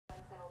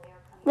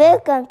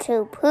Welcome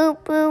to Poo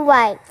Poo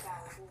Life.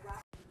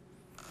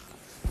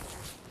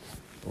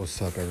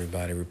 What's up,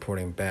 everybody?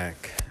 Reporting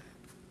back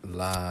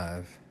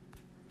live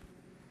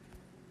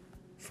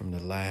from the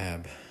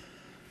lab.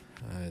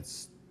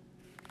 It's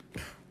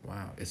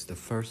the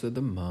first of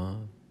the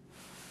month.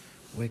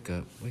 Wake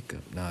up.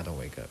 Nah, don't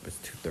wake up. It's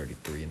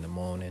 2:33 in the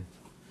morning.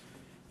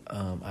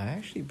 I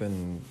actually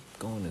been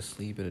going to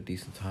sleep at a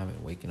decent time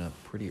and waking up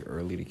pretty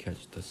early to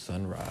catch the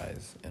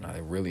sunrise, and I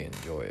really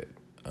enjoy it.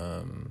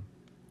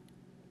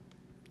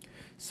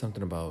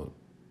 Something about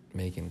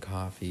making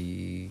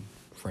coffee,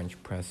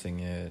 French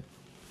pressing it,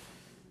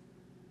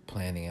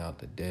 planning out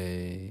the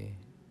day,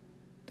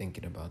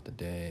 thinking about the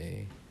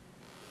day,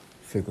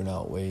 figuring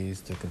out ways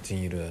to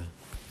continue to,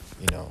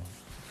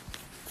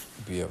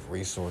 be of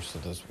resource to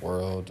this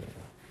world and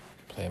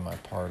play my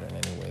part in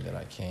any way that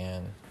I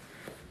can.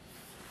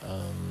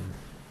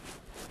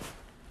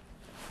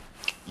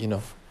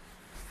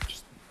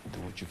 Just do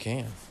what you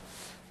can.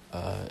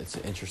 It's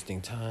an interesting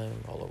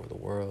time all over the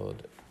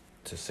world,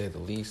 to say the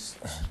least.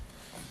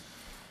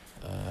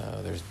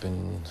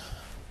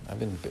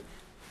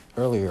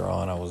 Earlier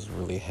on, I was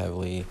really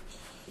heavily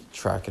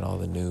tracking all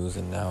the news,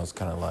 and now it's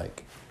kind of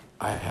like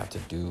I have to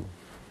do.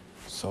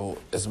 So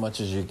as much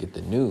as you get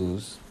the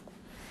news,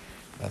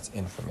 that's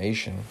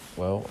information.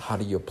 Well, how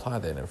do you apply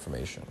that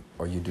information?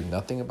 Or you do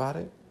nothing about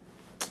it?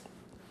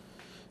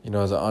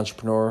 As an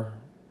entrepreneur,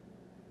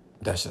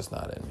 that's just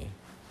not in me.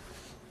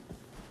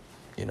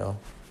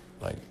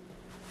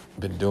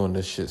 Been doing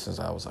this shit since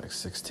I was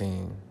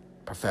 16,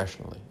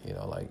 professionally,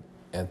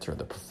 enter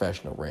the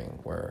professional ring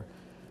where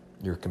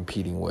you're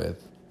competing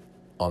with,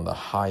 on the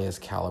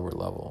highest caliber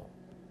level,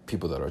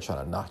 people that are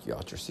trying to knock you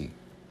out your seat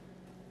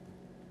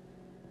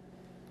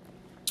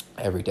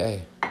every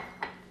day.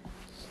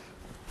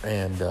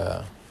 And,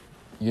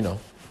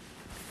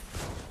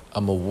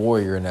 I'm a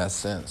warrior in that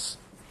sense.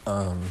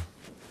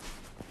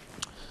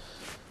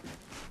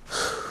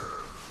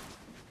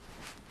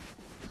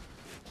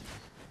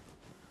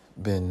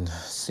 Been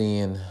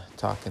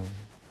talking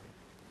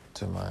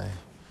to my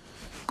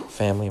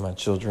family, my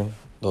children.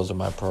 Those are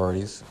my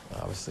priorities,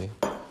 obviously.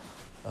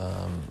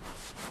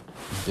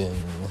 Been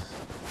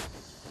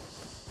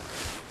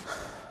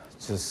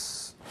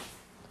just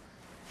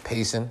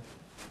pacing,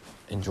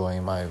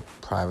 enjoying my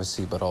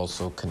privacy, but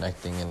also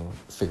connecting and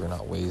figuring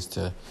out ways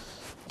to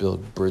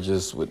build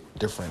bridges with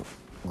different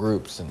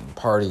groups and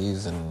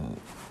parties and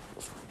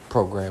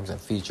programs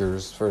and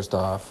features. First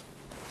off,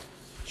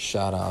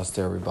 shout outs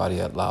to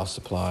everybody at Lao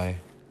Supply.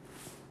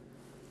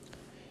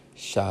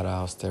 Shout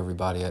outs to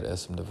everybody at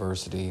SM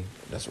Diversity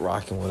that's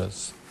rocking with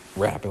us,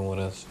 rapping with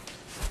us.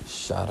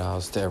 Shout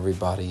outs to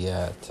everybody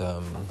at,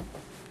 the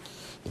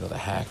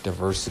Hack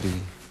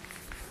Diversity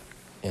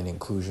and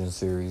Inclusion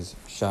Series.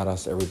 Shout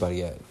outs to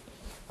everybody at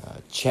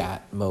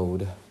Chat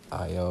Mode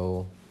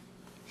IO.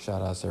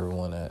 Shout outs to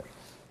everyone at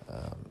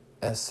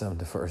SM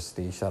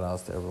Diversity. Shout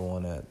outs to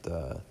everyone at,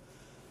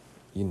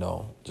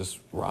 just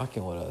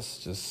rocking with us.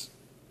 Just,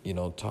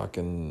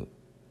 talking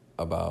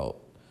about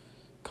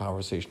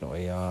conversational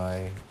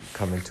AI,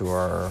 coming to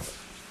our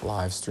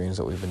live streams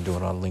that we've been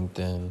doing on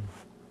LinkedIn.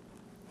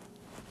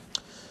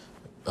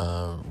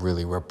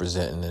 Really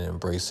representing and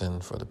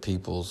embracing for the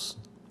peoples.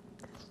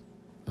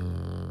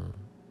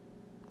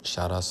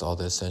 Shout outs to all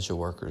the essential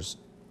workers,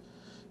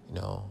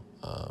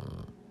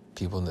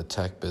 people in the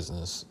tech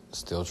business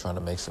still trying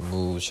to make some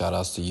moves. Shout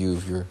outs to you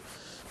if you're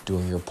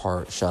doing your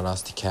part. Shout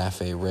outs to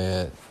Cafe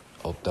Red,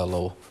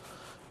 Othello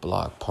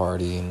Block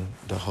Party, and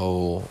the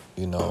whole,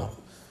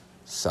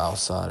 South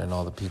Side, and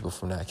all the people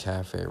from that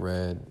Cafe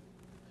Red.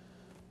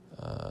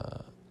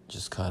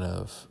 Just kind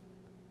of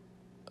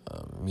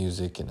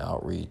music and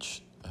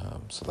outreach.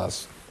 So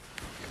that's,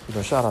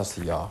 shout outs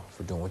to y'all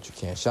for doing what you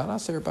can. Shout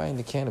outs to everybody in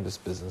the cannabis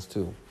business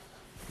too.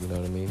 You know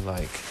what I mean?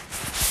 Like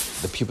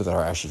the people that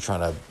are actually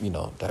trying to,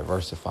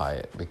 diversify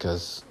it,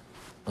 because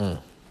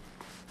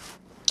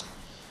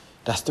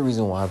that's the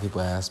reason why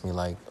people ask me,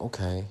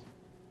 okay,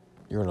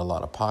 you're in a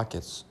lot of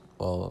pockets.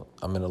 Well,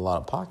 I'm in a lot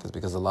of pockets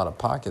because a lot of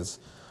pockets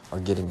are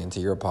getting into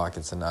your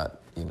pockets and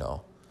not,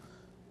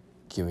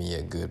 giving you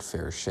a good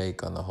fair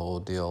shake on the whole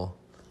deal.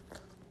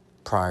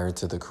 Prior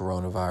to the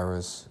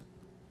coronavirus,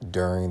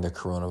 during the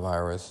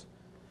coronavirus,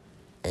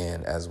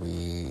 and as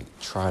we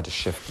try to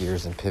shift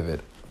gears and pivot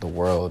the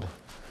world,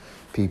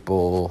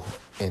 people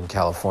in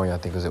California, I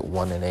think it was at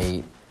 1 in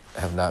 8,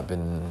 have not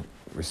been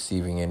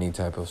receiving any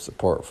type of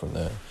support from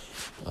the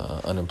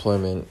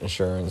unemployment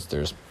insurance.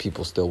 There's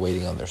people still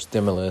waiting on their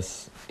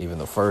stimulus, even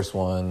the first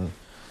one.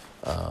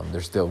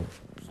 There's still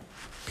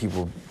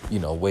people,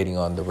 waiting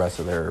on the rest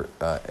of their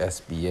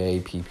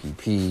SBA,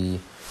 PPP,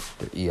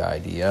 their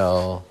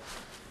EIDL,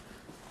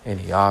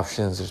 any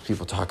options. There's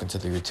people talking to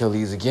the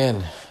utilities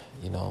again.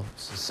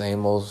 It's the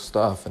same old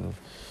stuff. And,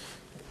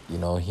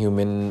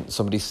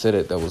 somebody said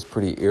it that was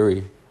pretty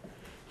eerie.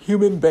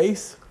 Human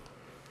bias.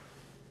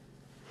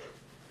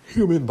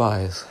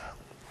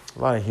 A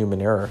lot of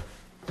human error.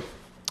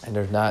 And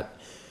it's not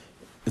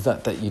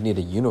that you need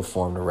a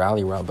uniform to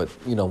rally around, but,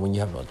 when you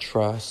have no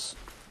trust,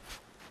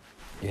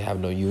 you have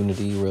no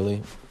unity,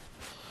 really.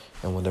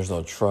 And when there's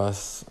no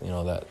trust,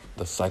 that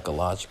the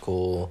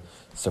psychological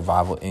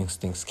survival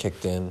instincts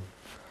kicked in.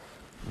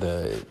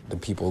 The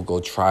people go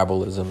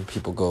tribalism,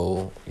 people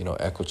go,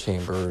 echo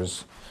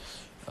chambers,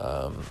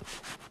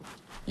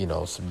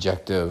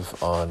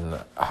 subjective on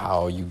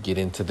how you get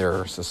into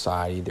their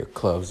society, their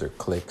clubs, their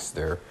cliques,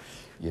 their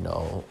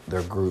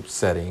group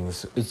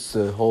settings. It's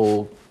the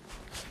whole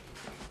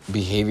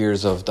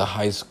behaviors of the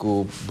high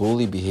school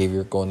bully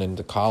behavior going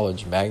into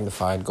college,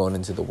 magnified going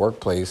into the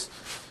workplace,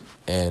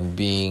 and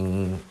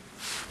being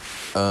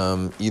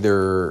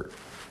either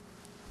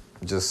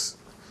just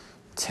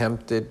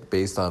tempted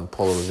based on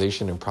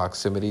polarization and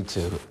proximity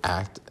to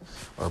act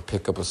or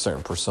pick up a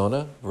certain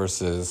persona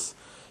versus,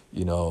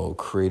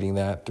 creating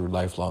that through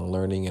lifelong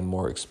learning and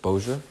more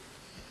exposure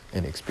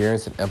and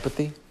experience and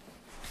empathy.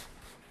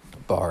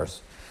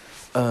 Bars.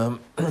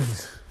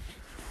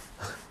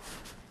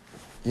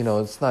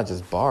 It's not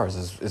just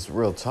bars. It's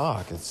real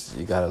talk.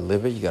 You got to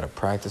live it. You got to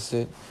practice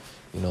it.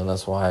 And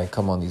that's why I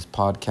come on these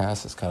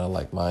podcasts. It's kind of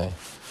like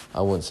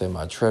I wouldn't say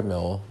my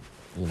treadmill,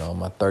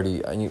 my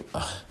 30. I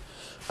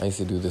used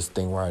to do this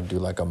thing where I do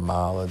like a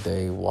mile a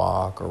day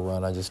walk or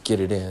run. I just get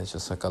it in. It's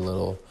just like a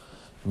little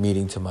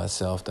meeting to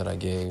myself that I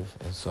gave.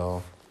 And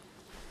so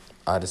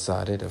I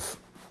decided if,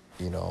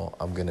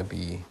 I'm going to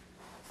be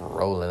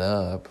rolling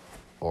up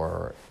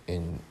or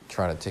in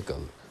trying to take a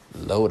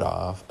load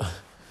off,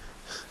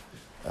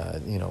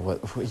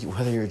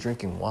 whether you're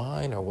drinking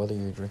wine or whether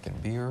you're drinking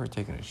beer or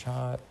taking a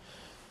shot,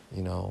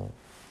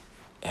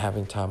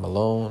 having time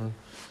alone,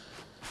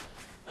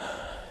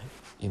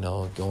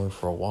 going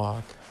for a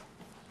walk,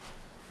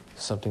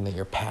 something that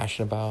you're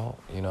passionate about,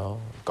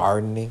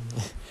 gardening,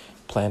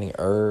 planting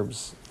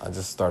herbs. I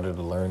just started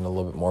to learn a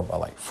little bit more about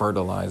like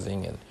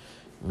fertilizing, and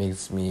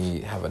makes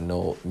me have a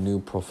new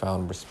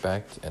profound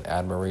respect and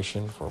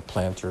admiration for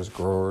planters,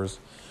 growers,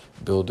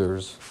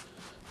 builders,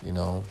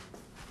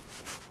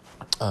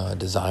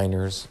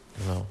 designers.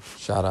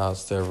 Shout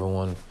outs to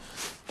everyone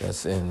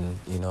that's in,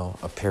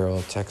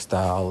 apparel,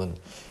 textile, and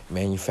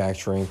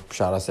manufacturing.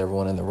 Shout outs to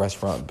everyone in the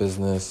restaurant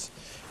business,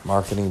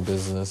 marketing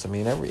business. I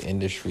mean, every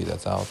industry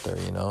that's out there,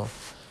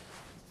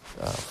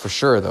 For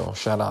sure, though,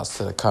 shout outs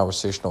to the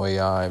conversational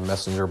AI,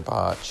 messenger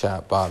bot,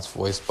 chat bots,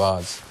 voice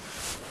bots,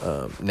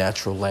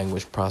 natural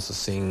language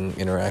processing,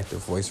 interactive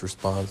voice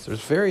response.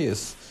 There's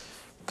various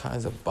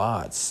kinds of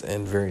bots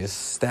and various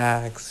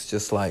stacks,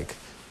 just like,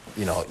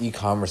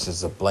 e-commerce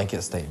is a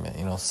blanket statement.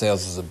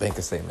 Sales is a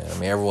blanket statement. I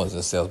mean, everyone's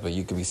in sales, but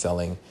you could be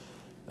selling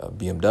a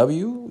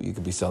BMW, you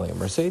could be selling a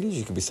Mercedes,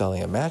 you could be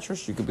selling a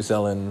mattress, you could be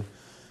selling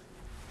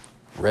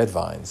red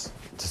vines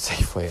to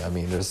Safeway. I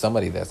mean, there's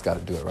somebody that's got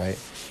to do it, right?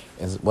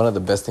 And one of the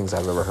best things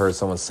I've ever heard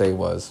someone say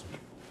was,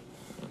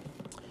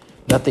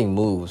 nothing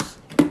moves,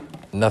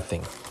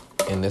 nothing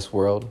in this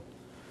world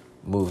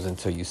moves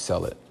until you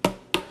sell it.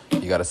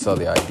 You got to sell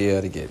the idea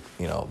to get,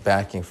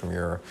 backing from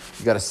you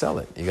got to sell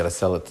it. You got to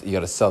sell it. You got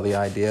to sell the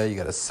idea. You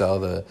got to sell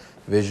the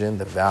vision,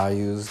 the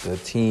values, the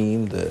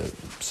team, the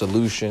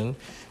solution.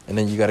 And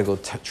then you got to go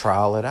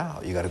trial it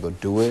out. You got to go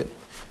do it.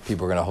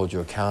 People are going to hold you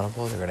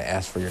accountable. They're going to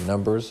ask for your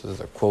numbers. There's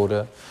a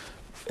quota.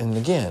 And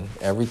again,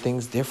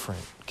 everything's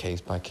different,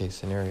 case by case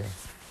scenario.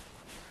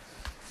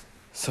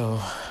 So,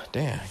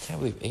 damn, I can't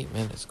believe 8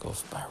 minutes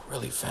goes by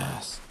really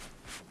fast.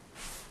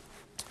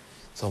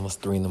 It's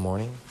almost 3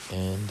 a.m.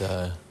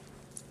 And,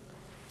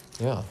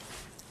 yeah,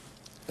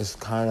 it's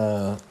kind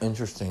of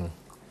interesting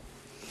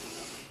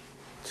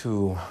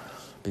to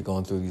be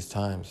going through these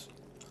times.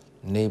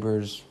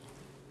 Neighbors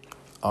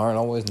aren't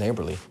always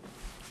neighborly.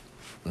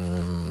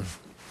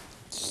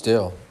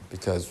 Still,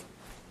 because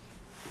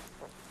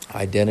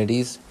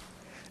identities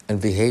and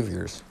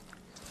behaviors.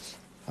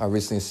 I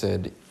recently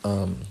said,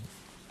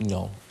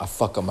 I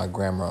fuck up my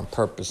grammar on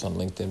purpose on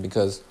LinkedIn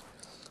because,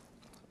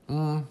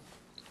 you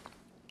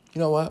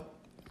know what?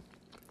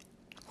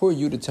 Who are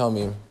you to tell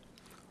me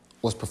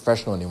what's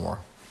professional anymore?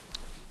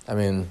 I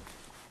mean,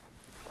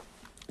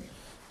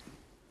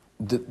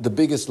 the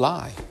biggest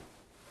lie,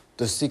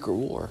 the secret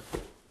war,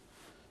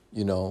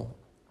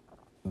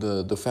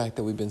 the fact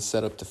that we've been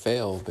set up to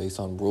fail based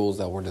on rules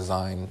that were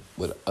designed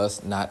with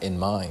us not in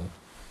mind,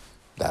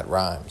 that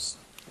rhymes.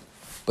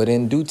 But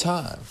in due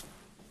time,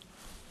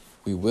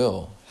 we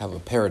will have a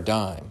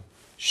paradigm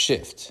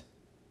shift,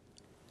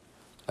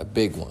 a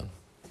big one.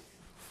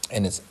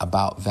 And it's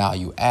about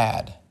value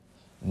add,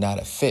 not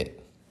a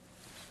fit.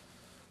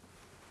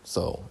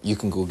 So you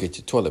can go get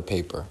your toilet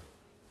paper,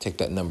 take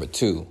that number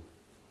 2,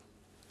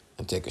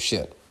 and take a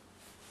shit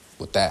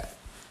with that.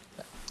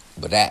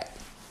 With that.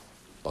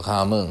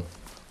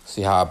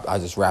 See how I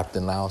just rapped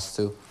in Laos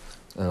too?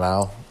 In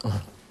Lao?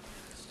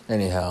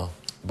 Anyhow,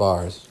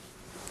 bars.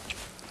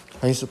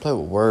 I used to play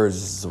with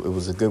words. It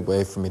was a good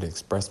way for me to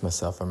express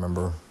myself. I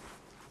remember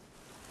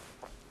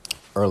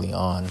early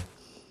on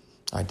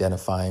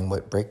identifying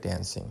with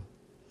breakdancing.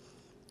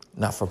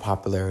 Not for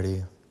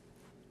popularity.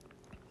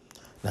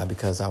 Not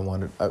because I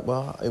wanted...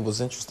 it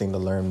was interesting to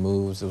learn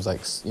moves. It was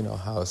like,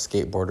 how a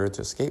skateboarder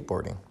to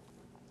skateboarding.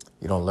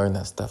 You don't learn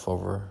that stuff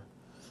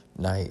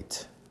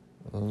overnight.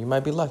 And you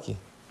might be lucky.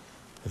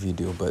 if you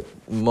do. But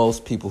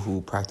most people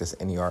who practice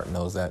any art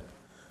knows that,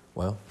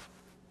 well,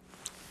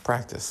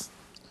 practice.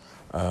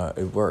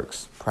 It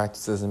works.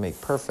 Practice doesn't make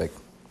perfect,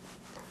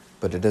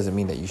 but it doesn't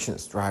mean that you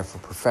shouldn't strive for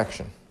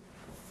perfection.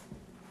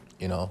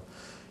 You know,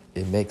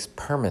 it makes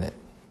permanent,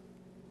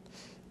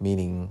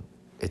 meaning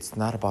it's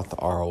not about the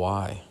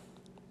ROI,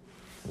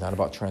 not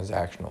about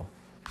transactional.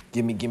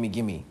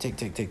 Gimme,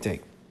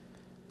 take.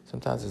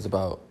 Sometimes it's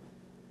about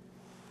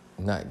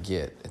not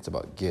get, it's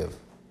about give.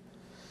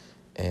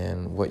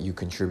 And what you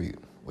contribute,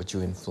 what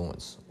you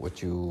influence,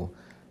 what you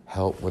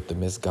help with the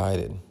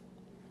misguided,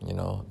 you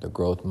know, the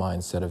growth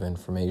mindset of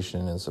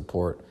information and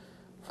support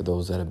for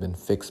those that have been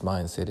fixed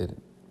mindseted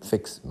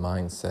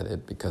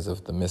because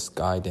of the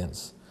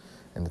misguidance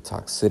and the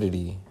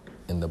toxicity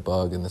and the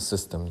bug in the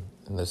system,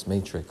 in this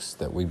matrix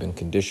that we've been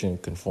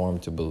conditioned,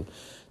 conformed to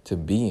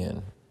be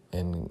in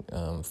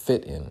and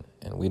fit in.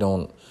 And we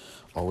don't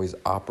always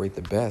operate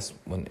the best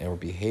or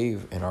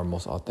behave in our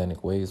most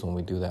authentic ways when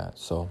we do that.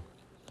 So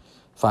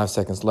 5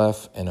 seconds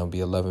left and it'll be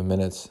 11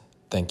 minutes.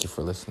 Thank you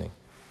for listening.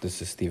 This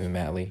is Stephen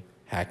Matley,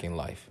 Hacking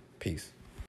Life. Peace.